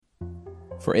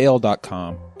For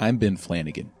AL.com, I'm Ben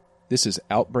Flanagan. This is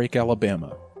Outbreak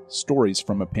Alabama, Stories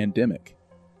from a Pandemic.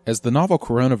 As the novel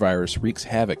coronavirus wreaks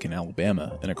havoc in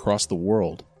Alabama and across the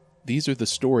world, these are the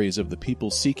stories of the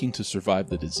people seeking to survive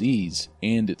the disease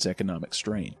and its economic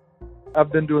strain.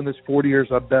 I've been doing this 40 years.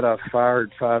 I bet I've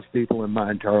fired 5 people in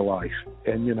my entire life.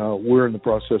 And, we're in the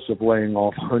process of laying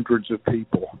off hundreds of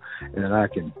people. And I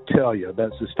can tell you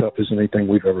that's as tough as anything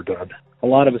we've ever done. A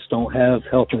lot of us don't have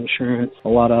health insurance. A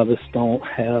lot of us don't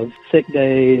have sick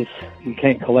days. You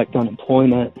can't collect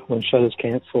unemployment when shows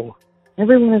cancel.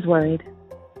 Everyone is worried.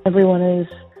 Everyone is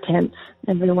tense.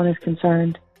 Everyone is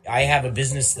concerned. I have a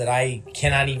business that I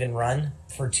cannot even run.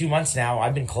 For 2 months now,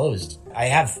 I've been closed. I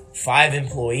have 5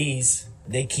 employees.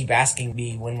 They keep asking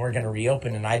me when we're going to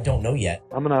reopen, and I don't know yet.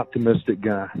 I'm an optimistic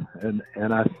guy, and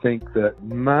I think that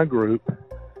my group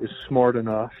is smart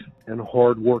enough and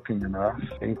hardworking enough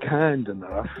and kind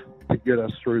enough to get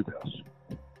us through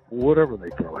this, whatever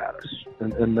they throw at us.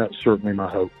 And that's certainly my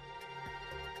hope.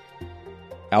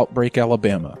 Outbreak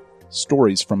Alabama,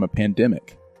 Stories from a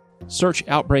Pandemic. Search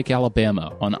Outbreak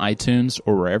Alabama on iTunes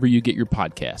or wherever you get your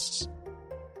podcasts.